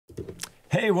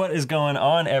Hey, what is going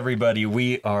on, everybody?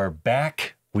 We are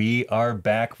back. We are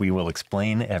back. We will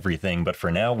explain everything. But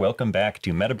for now, welcome back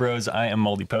to MetaBroz. I am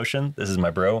Moldy Potion. This is my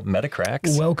bro,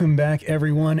 Crax. Welcome back,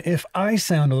 everyone. If I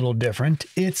sound a little different,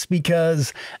 it's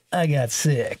because I got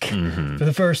sick. For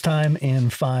the first time in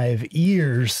 5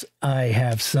 years, I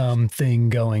have something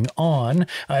going on.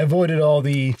 I avoided all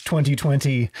the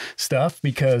 2020 stuff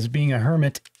because being a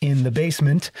hermit in the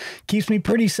basement keeps me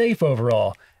pretty safe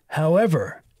overall.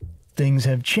 However, things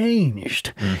have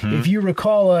changed. If you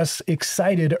recall us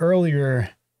excited earlier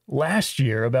last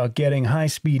year about getting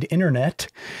high-speed internet,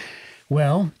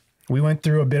 well, we went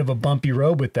through a bit of a bumpy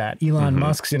road with that. Elon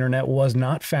Musk's internet was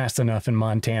not fast enough in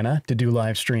Montana to do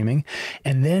live streaming.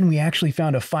 And then we actually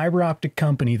found a fiber optic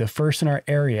company, the first in our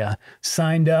area,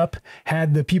 signed up,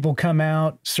 had the people come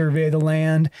out, survey the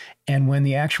land. And when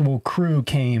the actual crew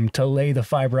came to lay the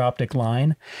fiber optic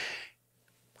line,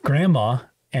 Grandma,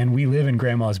 and we live in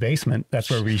Grandma's basement. That's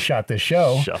where we shot this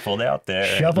show. Shuffled out there.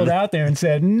 Shuffled out there and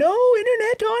said, no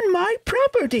internet on my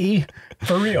property.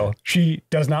 For real. She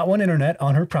does not want internet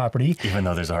on her property. Even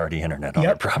though there's already internet on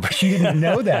her property. She didn't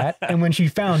know that. And when she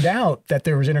found out that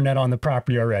there was internet on the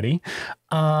property already,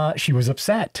 she was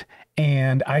upset.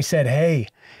 And I said, hey,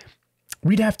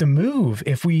 we'd have to move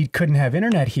if we couldn't have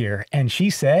internet here. And she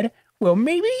said, well,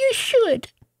 maybe you should.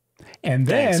 And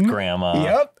then, thanks, Grandma.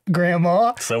 Yep,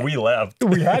 Grandma. So we left.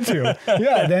 We had to.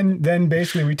 Yeah. Then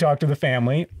basically we talked to the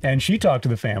family, and she talked to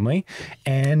the family,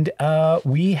 and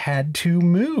we had to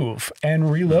move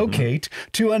and relocate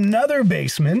to another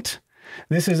basement.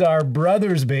 This is our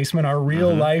brother's basement, our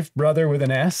real life brother with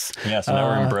an S. Yeah. So now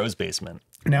we're in Bro's basement.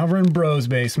 Now we're in Bro's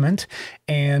basement,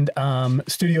 and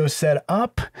studio set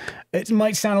up. It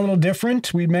might sound a little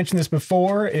different. We'd mentioned this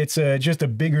before. It's just a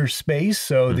bigger space,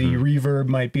 so the reverb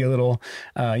might be a little,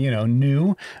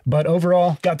 new. But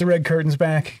overall, got the red curtains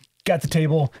back, got the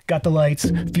table, got the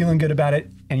lights, feeling good about it.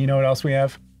 And you know what else we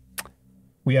have?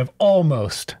 We have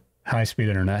almost high-speed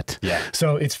internet. Yeah.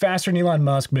 So it's faster than Elon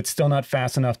Musk, but it's still not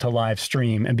fast enough to live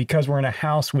stream. And because we're in a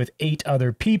house with 8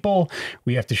 other people,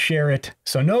 we have to share it.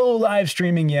 So no live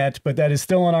streaming yet, but that is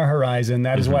still on our horizon.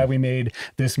 That is why we made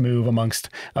this move, amongst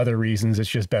other reasons. It's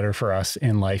just better for us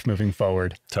in life moving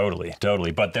forward. Totally,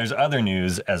 totally. But there's other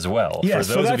news as well. Yeah, for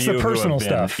so those that's of you the personal who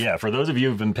have been, stuff. Yeah, for those of you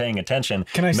who've been paying attention.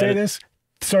 Can I say this?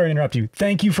 Sorry to interrupt you.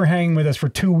 Thank you for hanging with us for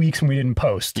 2 weeks when we didn't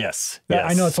post. Yes.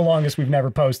 I know it's the longest we've never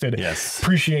posted. Yes.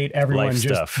 Appreciate everyone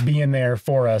just being there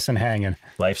for us and hanging.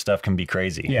 Life stuff can be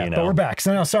crazy. Yeah, you know? but we're back.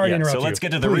 So now, sorry to interrupt you. So let's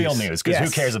get to the real news, because who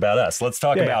cares about us? Let's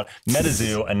talk about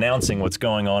MetaZoo announcing what's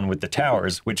going on with the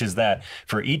towers, which is that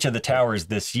for each of the towers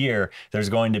this year, there's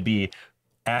going to be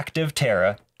active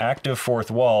Terra, active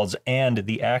fourth walls, and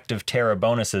the active Terra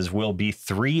bonuses will be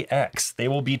 3x. They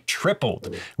will be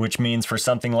tripled, which means for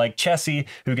something like Chessie,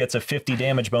 who gets a 50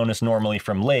 damage bonus normally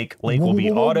from Lake will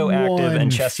be auto-active,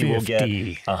 and Chessie will get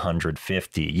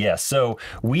 150. Yeah, so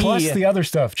we... Plus the other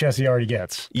stuff Chessie already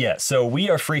gets. Yeah, so we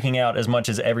are freaking out as much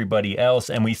as everybody else,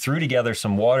 and we threw together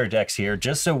some water decks here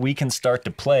just so we can start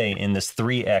to play in this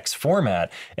 3x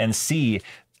format and see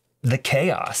the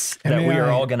chaos that we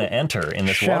are all going to enter in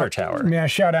this water tower. May I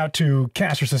shout out to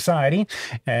Caster Society.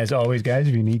 As always, guys,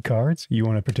 if you need cards, you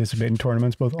want to participate in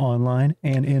tournaments both online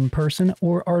and in person,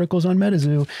 or articles on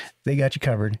MetaZoo, they got you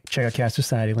covered. Check out Caster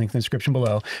Society, link in the description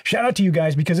below. Shout out to you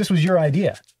guys, because this was your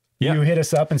idea. Yeah. You hit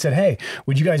us up and said, hey,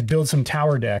 would you guys build some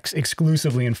tower decks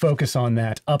exclusively and focus on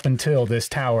that up until this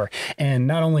tower? And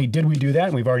not only did we do that,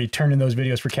 and we've already turned in those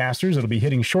videos for casters, it'll be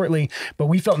hitting shortly, but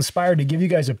we felt inspired to give you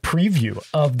guys a preview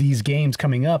of these games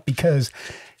coming up, because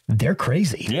they're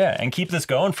crazy. Yeah, and keep this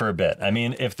going for a bit. I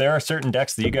mean, if there are certain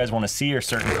decks that you guys want to see, or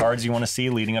certain cards you want to see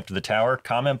leading up to the tower,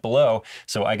 comment below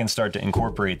so I can start to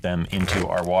incorporate them into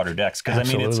our water decks. Because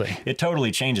I mean, it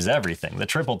totally changes everything. The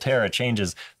triple Terra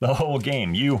changes the whole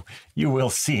game. You will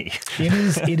see.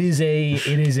 It is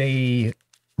a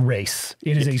race.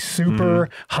 It is a super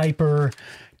hyper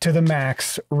to the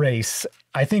max race.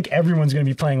 I think everyone's going to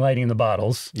be playing Lightning in the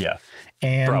Bottles. Yeah.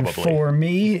 And for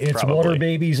me, it's water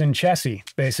babies and Chessie,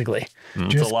 basically.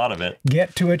 Just a lot of it.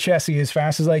 Get to a Chessie as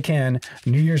fast as I can.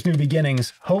 New Year's new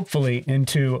beginnings, hopefully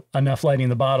into enough Lightning in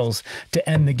the Bottles to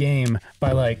end the game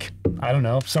by, like, I don't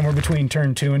know, somewhere between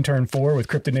turn 2 and turn 4 with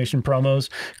Cryptid Nation promos,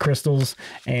 crystals,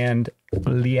 and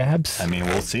Liabs. I mean,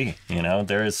 we'll see. You know,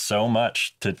 there is so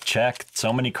much to check.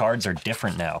 So many cards are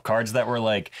different now. Cards that were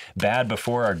like bad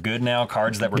before are good now.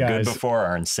 Cards that were good before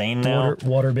are insane now.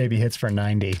 Water Baby hits for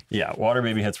 90. Yeah, Water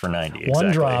Baby hits for 90. Exactly.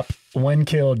 One drop, when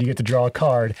killed, you get to draw a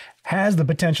card. Has the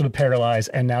potential to paralyze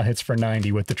and now hits for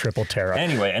 90 with the triple Terra.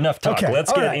 Anyway, enough talk. Okay,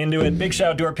 let's get into it. Big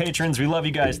shout out to our patrons. We love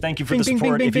you guys. Thank you for the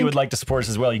support. If you would like to support us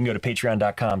as well, you can go to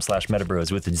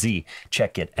patreon.com/MetaBroz with a Z.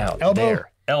 Check it out there.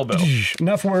 Elbow.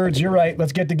 Enough words. You're right.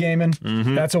 Let's get to gaming.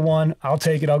 That's a 1. I'll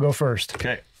take it. I'll go first.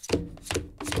 Okay.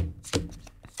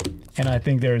 And I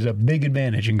think there's a big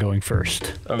advantage in going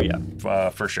first. Oh, yeah.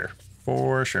 For sure.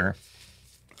 For sure.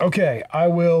 Okay. I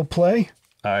will play.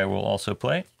 I will also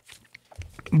play.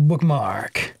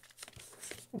 Bookmark.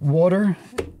 Water.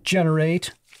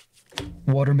 Generate.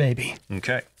 Water Baby.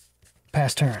 Okay.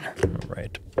 Pass turn. All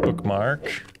right.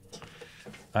 Bookmark.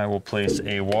 I will place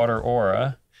a water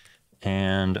aura,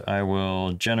 and I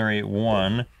will generate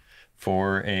 1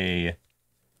 for a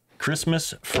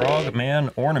Christmas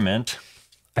Frogman ornament.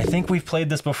 I think we've played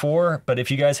this before, but if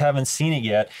you guys haven't seen it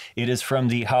yet, it is from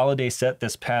the holiday set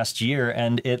this past year,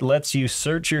 and it lets you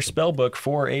search your spellbook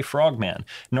for a frogman.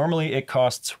 Normally it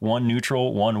costs 1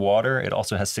 neutral, 1 water. It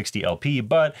also has 60 LP,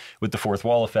 but with the fourth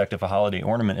wall effect, if a holiday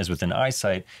ornament is within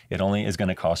eyesight, it only is going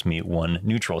to cost me 1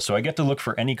 neutral. So I get to look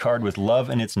for any card with love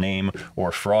in its name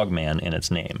or frogman in its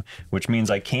name, which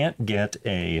means I can't get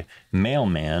a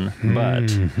mailman, but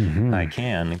I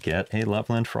can get a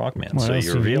Loveland frogman. So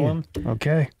you reveal him.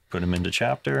 Okay. Put them into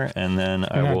chapter, and then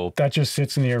I will... That just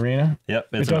sits in the arena? Yep,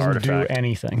 it's an artifact. It doesn't do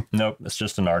anything. Nope, it's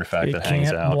just an artifact that hangs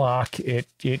out. It can't block.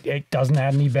 It doesn't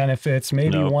add any benefits.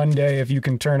 Maybe one day if you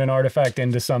can turn an artifact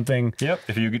into something... Yep,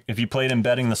 if you played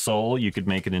Embedding the Soul, you could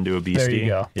make it into a beastie. There you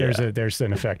go. Yeah. There's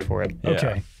an effect for it. Yeah.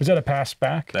 Okay. Is that a pass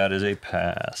back? That is a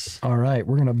pass. All right,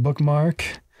 we're going to bookmark,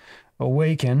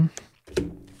 Awaken,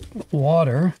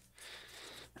 Water.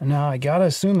 And now I got to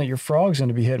assume that your frog's going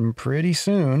to be hitting pretty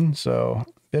soon, so...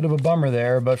 Bit of a bummer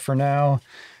there, but for now,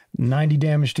 90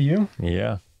 damage to you.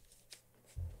 Yeah.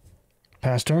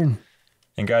 Pass turn.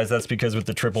 And guys, that's because with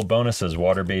the triple bonuses,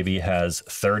 Water Baby has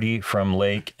 30 from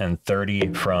Lake and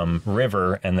 30 from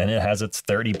River, and then it has its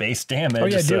 30 base damage. Oh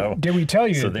yeah, did we tell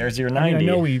you? So there's your 90. I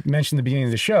know we mentioned at the beginning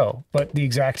of the show, but the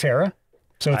exact Terra.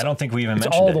 So I don't think we even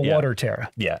mentioned all the water Terra.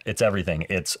 Yeah, it's everything.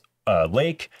 It's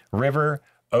Lake, River,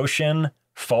 Ocean,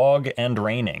 Fog, and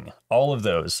Raining. All of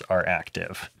those are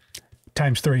active.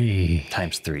 Times 3.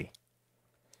 Times 3.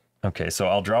 Okay, so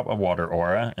I'll drop a water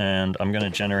aura, and I'm going to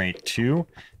generate 2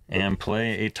 and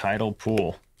play a tidal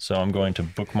pool. So I'm going to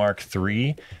bookmark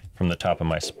 3 from the top of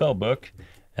my spell book,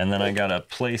 and then I got to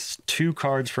place 2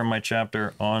 cards from my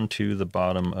chapter onto the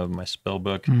bottom of my spell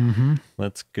book.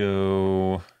 Let's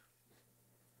go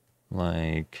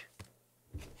like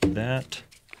that.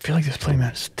 I feel like this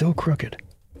playmat is still crooked.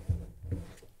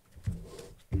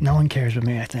 No one cares but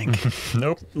me, I think.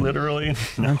 Nope, literally.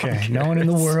 Okay, no one in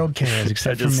the world cares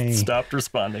except for me. I just stopped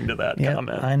responding to that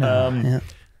comment. I know.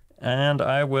 And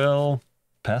I will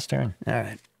pass turn. All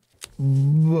right.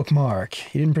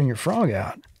 Bookmark. You didn't bring your frog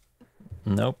out.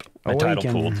 Nope. I tidal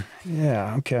pooled.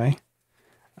 Yeah, okay.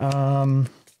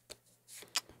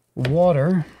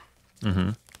 Water.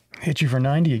 Hit you for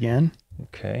 90 again.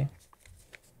 Okay.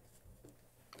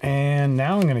 And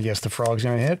now I'm going to guess the frog's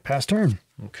going to hit. Pass turn.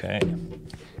 Okay.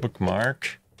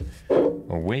 Bookmark.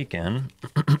 Awaken.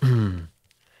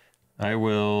 I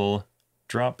will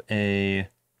drop a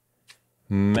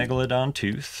Megalodon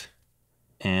Tooth,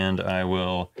 and I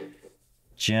will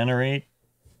generate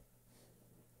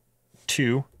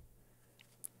 2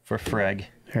 for Freg.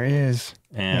 There he is.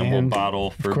 And we'll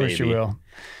bottle for Baby. Of course you will.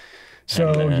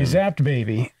 So you zapped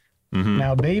Baby.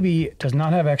 Now, Baby does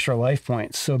not have extra life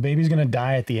points, so Baby's going to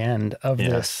die at the end of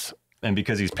this. And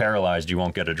because he's paralyzed, you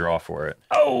won't get a draw for it.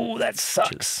 Oh, that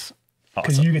sucks.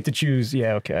 Because you get to choose.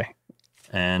 Yeah, okay.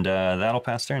 And that'll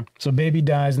pass turn. So Baby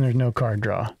dies and there's no card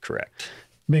draw. Correct.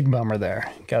 Big bummer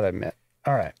there. Gotta admit.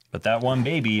 All right. But that one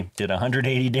Baby did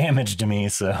 180 damage to me,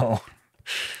 so...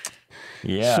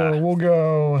 yeah. So we'll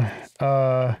go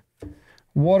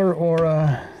Water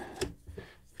Aura,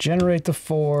 generate the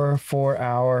 4 for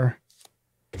our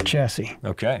Chessie.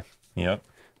 Okay. Yep.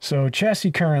 So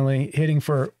Chessie currently hitting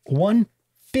for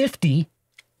 150.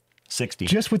 60.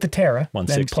 Just with the Terra.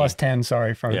 160. Then plus 10,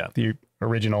 sorry, from the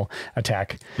original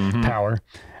attack power.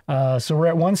 So we're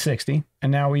at 160,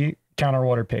 and now we count our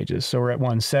water pages. So we're at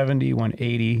 170,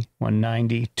 180,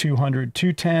 190, 200,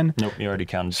 210. Nope, you already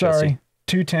counted Sorry, Chessie.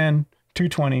 210,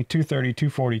 220, 230,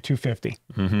 240, 250.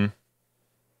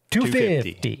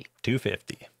 250.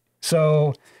 250.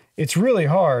 So it's really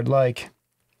hard. Like,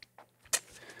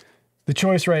 the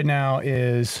choice right now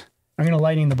is I'm going to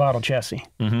lightning the bottle Chessie.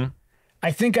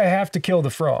 I think I have to kill the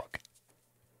frog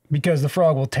because the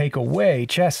frog will take away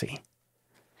Chessie.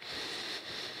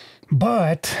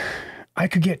 But I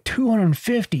could get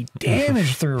 250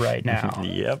 damage through right now.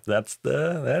 Yep,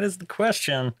 that is the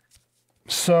question.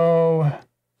 So,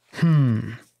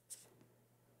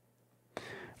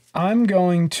 I'm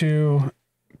going to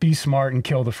be smart and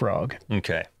kill the frog.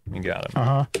 Okay, you got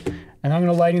him. And I'm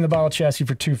going to lightning the bottle chassis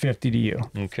for 250 to you.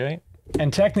 Okay.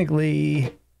 And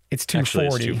technically, it's 240. Actually,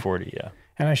 it's 240, yeah.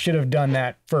 And I should have done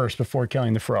that first before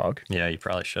killing the frog. Yeah, you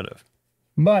probably should have.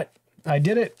 But I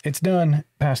did it. It's done.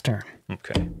 Pass turn.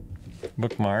 Okay.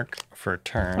 Bookmark for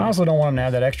turn. I also don't want him to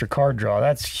have that extra card draw.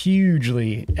 That's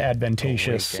hugely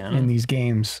advantageous in these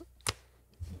games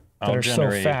that are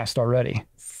so fast already.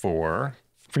 For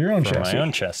your own chassis. For my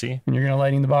own chassis. And you're going to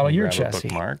lightning the bottle your chassis.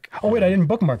 Bookmark. Oh, wait, I didn't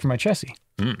bookmark for my chassis.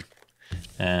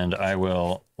 And I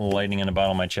will lightning in a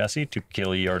bottle my chassis to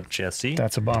kill your chassis.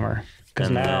 That's a bummer. Because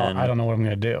now I don't know what I'm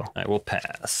going to do. I will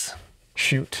pass.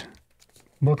 Shoot.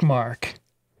 Bookmark.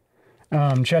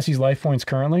 Chassis's life points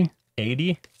currently?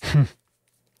 80.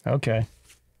 Okay.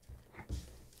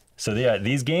 So yeah,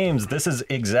 these games, this is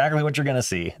exactly what you're going to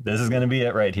see. This is going to be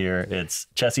it right here. It's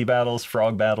chassis battles,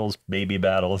 frog battles, baby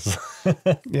battles.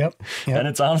 Yep. And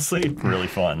it's honestly really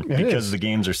fun because the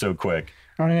games are so quick.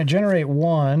 I'm going to generate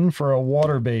 1 for a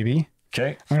water baby.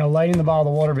 Okay. I'm going to light in the bottle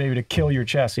of the water baby to kill your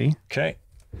chassis. Okay.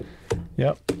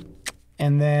 Yep.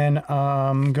 And then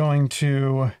I'm going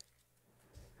to,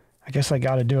 I guess I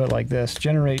got to do it like this.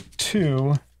 Generate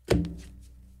 2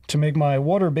 to make my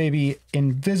water baby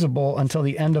invisible until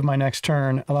the end of my next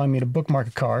turn, allowing me to bookmark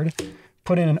a card.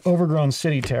 Put in an overgrown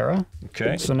city Terra.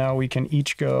 Okay. So now we can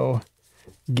each go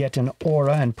get an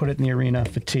aura and put it in the arena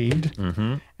fatigued.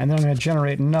 And then I'm going to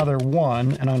generate another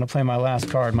 1, and I'm going to play my last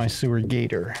card, my sewer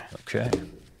gator. Okay.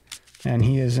 And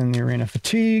he is in the arena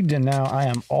fatigued, and now I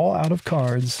am all out of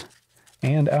cards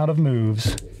and out of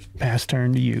moves. Pass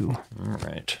turn to you. All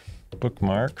right.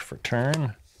 Bookmark for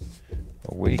turn.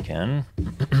 Awaken.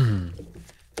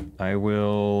 I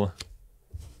will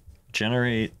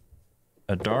generate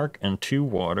a dark and 2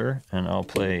 water, and I'll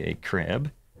play a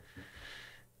crab.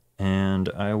 And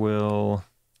I will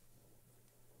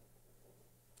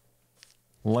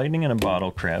lightning in a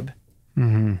bottle crab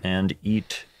and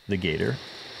eat the gator.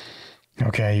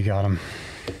 Okay, you got him.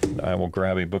 I will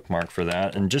grab a bookmark for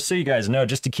that. And just so you guys know,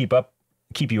 just to keep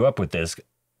you up with this,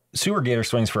 sewer gator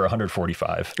swings for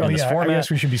 145 in this format. I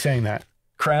guess we should be saying that.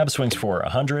 Crab swings for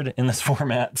 100 in this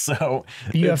format, so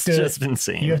it's just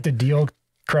insane. You have to deal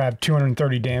crab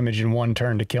 230 damage in 1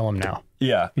 turn to kill him now.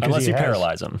 Yeah, unless you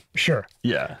paralyze him. Sure.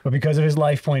 Yeah. But because of his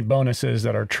life point bonuses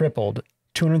that are tripled,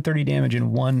 230 damage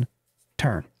in 1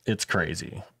 turn. It's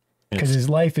crazy. Because his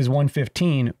life is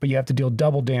 115, but you have to deal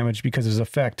double damage because his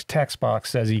effect text box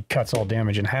says he cuts all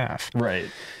damage in half. Right.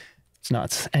 It's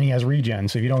nuts. And he has regen,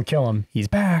 so if you don't kill him, he's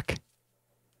back.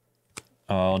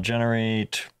 I'll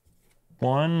generate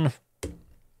 1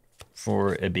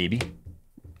 for a baby.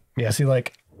 Yeah, see,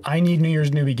 like, I need New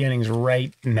Year's New Beginnings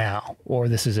right now, or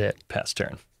this is it. Pass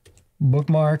turn.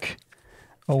 Bookmark,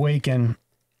 awaken.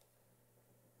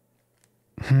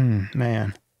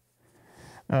 Man.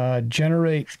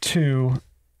 Generate 2.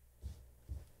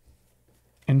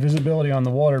 Invisibility on the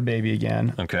water baby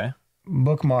again. Okay.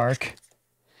 Bookmark.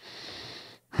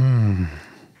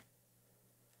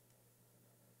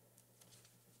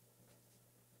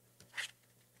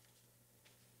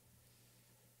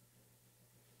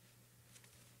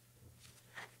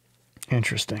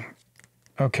 Interesting.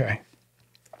 Okay.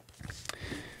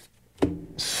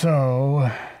 So,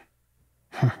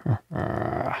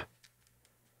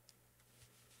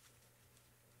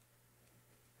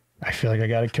 I feel like I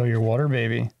got to kill your water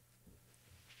baby.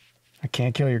 I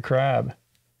can't kill your crab.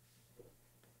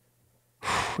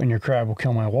 And your crab will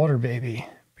kill my water baby.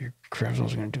 Your crab's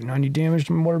also going to do 90 damage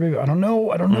to my water baby. I don't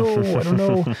know.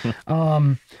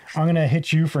 I'm going to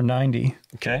hit you for 90.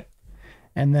 Okay.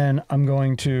 And then I'm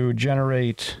going to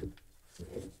generate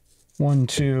 1,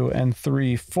 2, and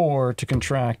 3, 4 to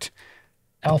contract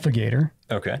Alpha Gator.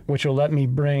 Okay. Which will let me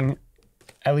bring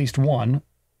at least 1,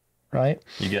 right?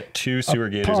 You get 2 sewer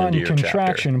gators into your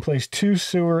contraction, chapter. place 2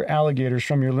 sewer alligators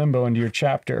from your limbo into your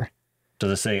chapter.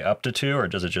 Does it say up to 2 or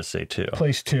does it just say 2?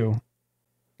 Place 2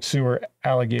 sewer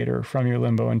alligator from your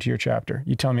limbo into your chapter.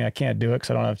 You tell me I can't do it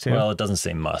because I don't have 2. Well, it doesn't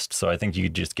say must, so I think you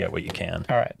just get what you can.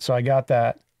 All right, so I got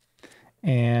that.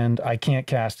 And I can't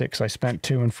cast it because I spent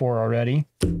 2 and 4 already.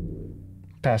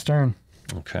 Pass turn.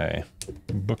 Okay.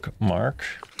 Bookmark.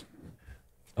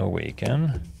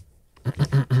 Awaken.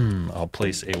 I'll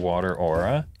place a water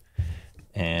aura.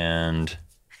 And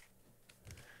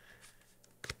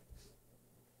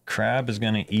crab is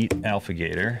going to eat Alpha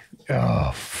Gator.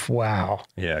 Oh, wow.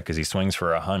 Yeah, because he swings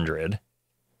for 100.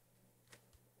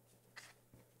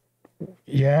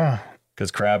 Yeah.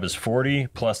 Because crab is 40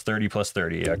 plus 30 plus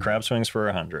 30. Yeah, crab swings for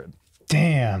 100.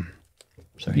 Damn.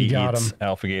 So he eats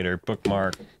alligator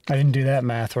bookmark. I didn't do that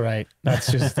math right. That's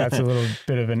a little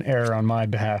bit of an error on my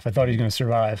behalf. I thought he was going to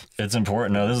survive. It's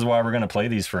important. No, this is why we're going to play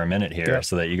these for a minute here,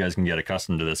 so that you guys can get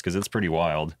accustomed to this, because it's pretty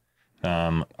wild.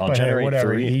 I'll generate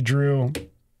 3. He drew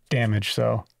damage,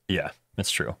 so. Yeah, it's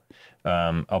true.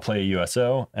 I'll play a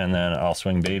USO, and then I'll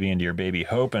swing baby into your baby,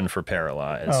 hoping for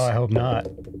paralyze. Oh, I hope not.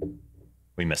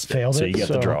 We missed it. So you get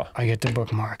the draw. I get the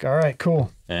bookmark. All right,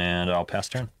 cool. And I'll pass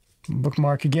turn.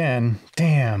 Bookmark again.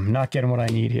 Damn, not getting what I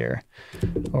need here.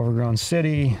 Overgrown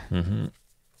city.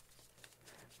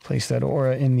 Place that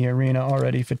aura in the arena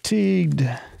already fatigued.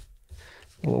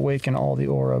 We'll awaken all the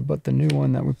aura but the new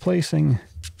one that we're placing.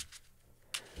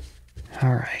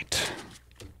 All right.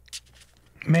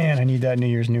 Man, I need that New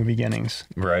Year's New Beginnings.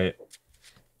 Right.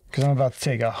 Because I'm about to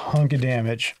take a hunk of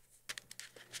damage.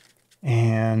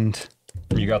 And...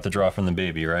 You got the draw from the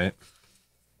baby, right?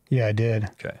 Yeah, I did.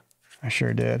 Okay. I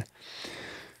sure did.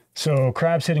 So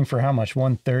crab's hitting for how much?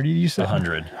 130, you said?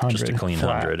 100. Just a clean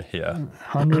flat. 100, yeah.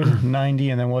 190,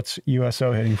 and then what's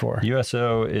USO hitting for?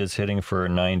 USO is hitting for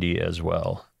 90 as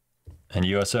well. And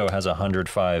USO has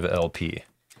 105 LP.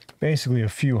 Basically a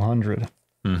few hundred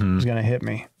is going to hit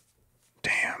me.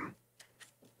 Damn.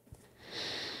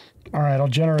 All right, I'll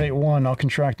generate 1. I'll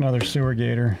contract another sewer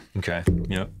gator. Okay,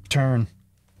 yep. Turn.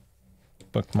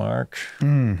 Bookmark.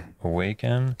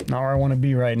 Awaken. Not where I want to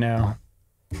be right now.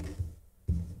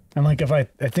 And like if I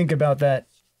think about that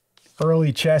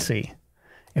early Chessie,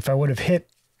 if I would have hit,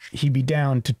 he'd be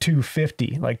down to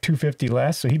 250, like 250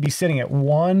 less. So he'd be sitting at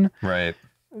 1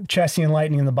 Chessie and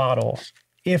Lightning in the bottle.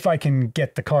 If I can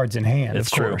get the cards in hand,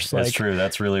 it's of course. True. It's true.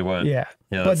 That's really what. Yeah.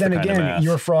 But then again,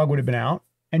 your frog would have been out,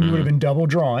 and you would have been double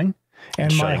drawing,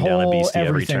 and my whole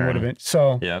everything would have been.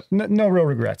 So no real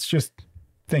regrets. Just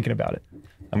thinking about it.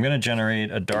 I'm gonna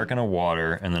generate a dark and a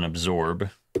water, and then absorb.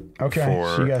 Okay.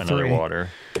 For so you got another 3. water.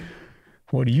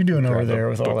 What are you doing over there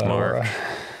with all that aura?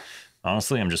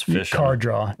 Honestly, I'm just fishing. Card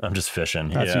draw. I'm just fishing.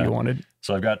 That's what you wanted.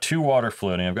 So I've got 2 water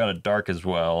floating. I've got a dark as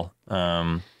well.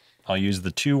 I'll use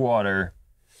the 2 water,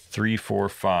 3, 4,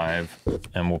 5,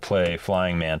 and we'll play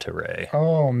Flying Manta Ray.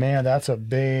 Oh man, that's a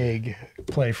big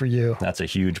play for you. That's a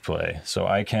huge play. So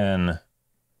I can.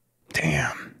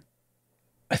 Damn.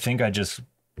 I think I just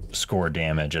score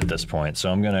damage at this point.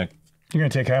 So I'm gonna. You're gonna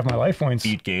take half my life points.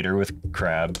 Eat gator with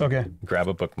crab. Okay. Grab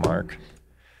a bookmark.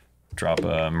 Drop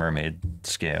a mermaid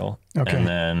scale. Okay. And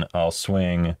then I'll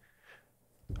swing.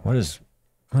 What is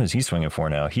he swinging for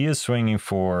now? He is swinging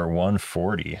for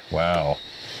 140. Wow.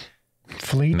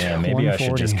 Fleet. Man, maybe I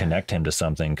should just connect him to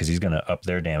something because he's going to up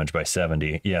their damage by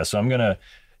 70. Yeah, so I'm going to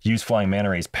use Flying Manta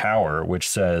Ray's power, which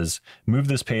says, move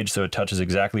this page so it touches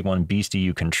exactly 1 beastie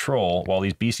you control. While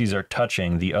these beasties are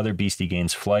touching, the other beastie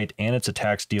gains flight and its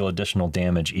attacks deal additional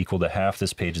damage equal to half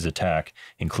this page's attack,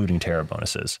 including terror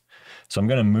bonuses. So I'm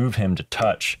going to move him to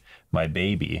touch my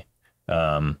baby,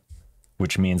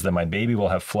 which means that my baby will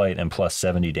have flight and plus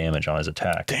 70 damage on his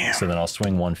attack. Damn. So then I'll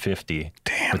swing 150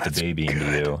 with the baby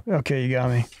into you. Okay, you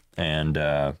got me. And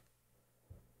what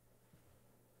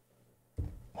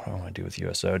do I want to do with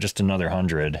USO? Just another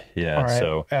 100. Yeah, all right,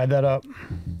 so add that up.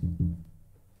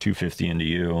 250 into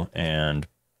you and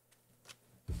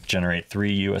generate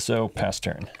 3 USO, pass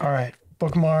turn. All right,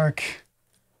 bookmark.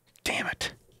 Damn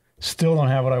it. Still don't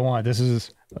have what I want. This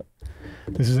is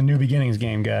a new beginnings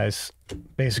game, guys.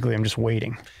 Basically, I'm just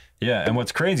waiting. Yeah, and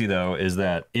what's crazy though is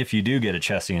that if you do get a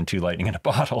Chessie and 2 lightning into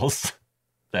bottles,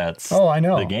 that's I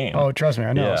know the game. Oh, trust me,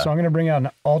 I know. Yeah. So I'm going to bring out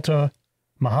an Alta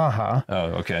Mahaha. Oh,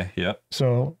 okay. Yep.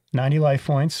 So 90 life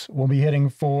points. We'll be hitting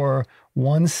for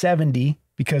 170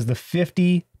 because the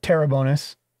 50 terra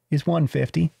bonus is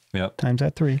 150. Yep. Times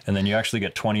that 3. And then you actually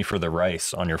get 20 for the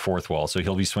rice on your 4th wall. So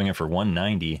he'll be swinging for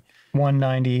 190.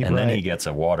 190. And then he gets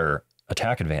a water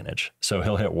attack advantage. So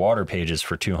he'll hit water pages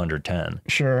for 210.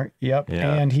 Sure. Yep.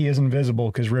 Yeah. And he is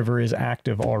invisible because River is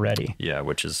active already. Yeah,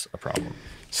 which is a problem.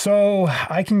 So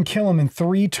I can kill him in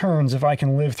 3 turns if I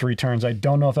can live 3 turns. I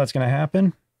don't know if that's going to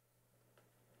happen.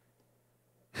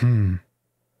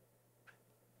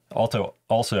 Alto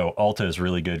is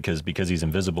really good because he's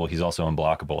invisible, he's also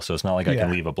unblockable. So it's not like I can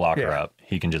leave a blocker up.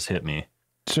 He can just hit me.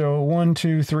 So 1,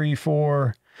 2, 3,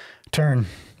 4, turn.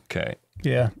 Okay.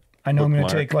 Yeah. I know I'm going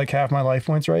to take like half my life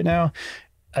points right now.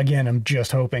 Again, I'm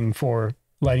just hoping for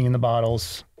lighting in the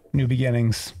bottles, new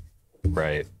beginnings.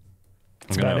 Right.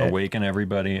 I'm going to awaken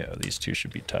everybody. Oh, these 2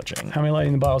 should be touching. How many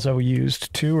lighting in the bottles have we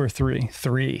used? 2 or 3?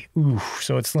 3. Ooh,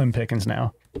 so it's slim pickings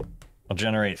now. I'll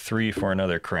generate 3 for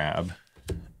another crab.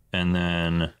 And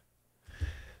then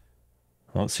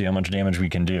let's see how much damage we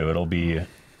can do. It'll be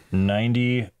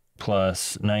 90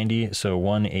 plus 90. So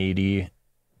 180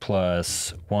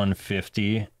 plus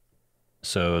 150.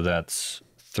 So that's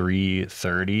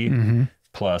 330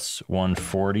 plus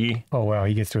 140. Oh, wow.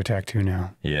 He gets to attack 2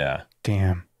 now. Yeah.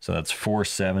 Damn. So that's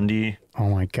 470. Oh,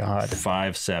 my God.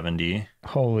 570.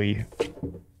 Holy.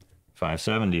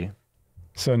 570.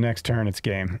 So next turn, it's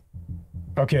game.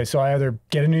 Okay, so I either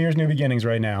get a New Year's New Beginnings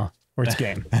right now, or it's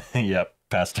game. Yep,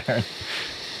 pass turn.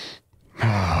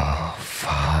 Oh,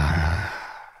 fun.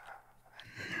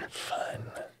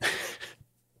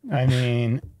 I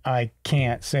mean, I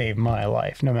can't save my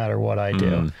life no matter what I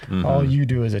do. All you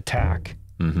do is attack.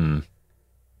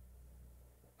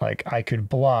 Like, I could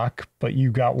block, but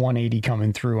you got 180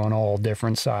 coming through on all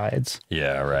different sides.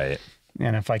 Yeah, right.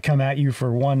 And if I come at you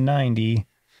for 190,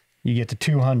 you get to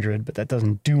 200, but that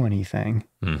doesn't do anything.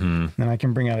 Then I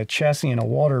can bring out a Chessie and a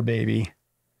Water Baby,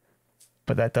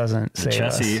 but that doesn't save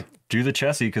us. Do the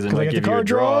Chessie because it might give you a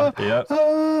draw. Yep.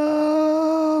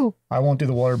 Oh, I won't do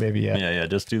the Water Baby yet. Yeah,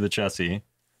 just do the Chessie.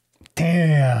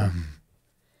 Damn.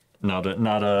 Not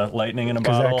a lightning in a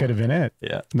bottle. Because that could have been it.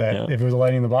 Yeah. If it was a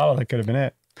lightning in the bottle, that could have been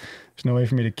it. There's no way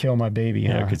for me to kill my baby.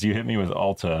 Yeah, because you hit me with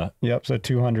Alta. Yep, so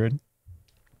 200.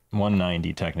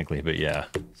 190 technically, but yeah.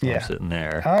 So I'm sitting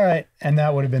there. All right, and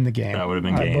that would have been the game. That would have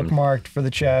been game. I bookmarked for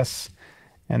the chess,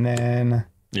 and then...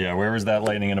 Yeah, where was that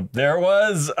lightning in a... There it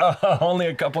was! Only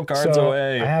a couple cards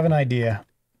away. I have an idea.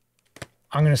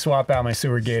 I'm going to swap out my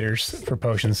sewer gators for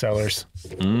potion sellers.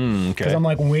 Okay. Because I'm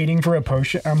like waiting for a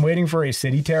potion. I'm waiting for a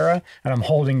city terra, and I'm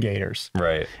holding gators.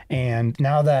 Right. And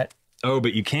now that... Oh,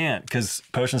 but you can't, because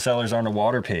potion sellers aren't a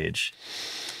water page.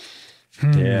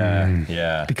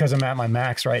 Yeah. Because I'm at my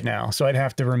max right now. So I'd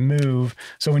have to remove.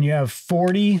 So when you have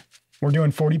 40, we're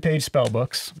doing 40-page spell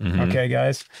books. Okay,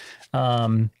 guys.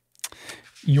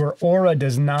 Your aura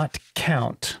does not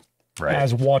count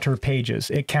as water pages.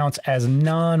 It counts as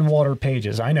non-water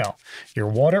pages. I know. Your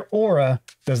water aura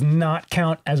does not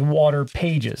count as water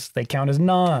pages. They count as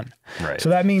non. Right. So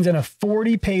that means in a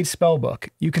 40-page spell book,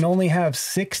 you can only have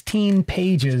 16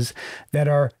 pages that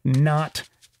are not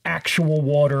actual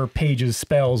water pages,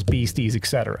 spells, beasties,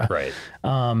 etc. Right.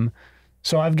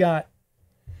 So I've got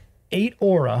 8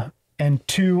 aura and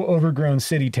 2 overgrown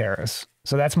city terras.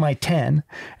 So that's my 10.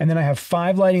 And then I have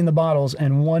 5 lighting the bottles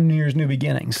and 1 New Year's New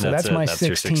Beginnings. So that's my 16.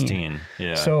 Your 16.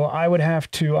 Yeah. So I would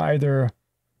have to either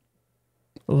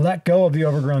let go of the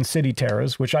overgrown city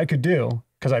terras, which I could do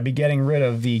because I'd be getting rid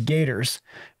of the gators,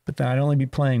 but then I'd only be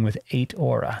playing with 8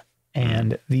 aura.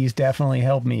 And these definitely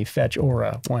help me fetch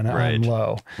aura when I'm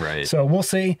low. Right. So we'll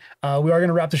see. We are going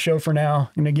to wrap the show for now.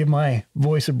 I'm going to give my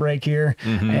voice a break here.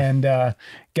 And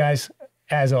guys,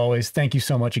 as always, thank you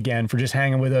so much again for just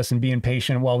hanging with us and being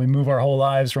patient while we move our whole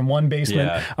lives from one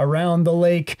basement around the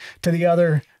lake to the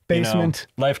other basement.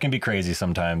 You know, life can be crazy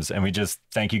sometimes, and we just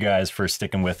thank you guys for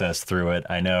sticking with us through it.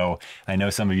 I know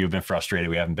some of you have been frustrated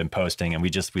we haven't been posting, and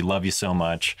we love you so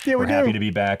much. Yeah, we're happy to be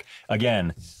back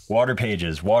again. Water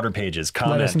pages,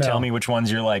 comment, tell me which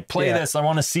ones you're like, play this, I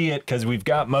want to see it, because we've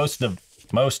got most of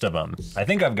them. I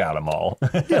think I've got them all. We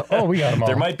got them all.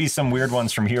 There might be some weird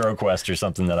ones from Hero Quest or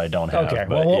something that I don't have. Okay,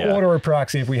 well, we'll order a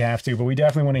proxy if we have to, but we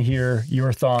definitely want to hear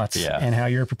your thoughts and how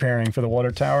you're preparing for the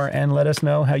water tower, and let us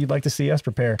know how you'd like to see us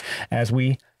prepare as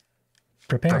we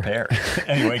prepare.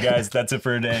 Anyway, guys, that's it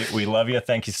for today. We love you.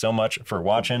 Thank you so much for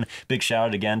watching. Big shout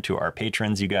out again to our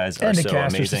patrons. You guys are so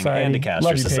amazing. And to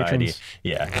Caster Society.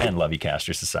 Yeah, and love you,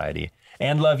 Caster Society.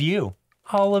 And love you.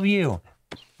 All of you.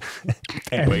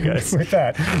 Anyway, guys. With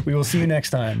that, we will see you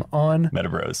next time on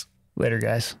MetaBroz. Later,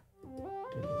 guys.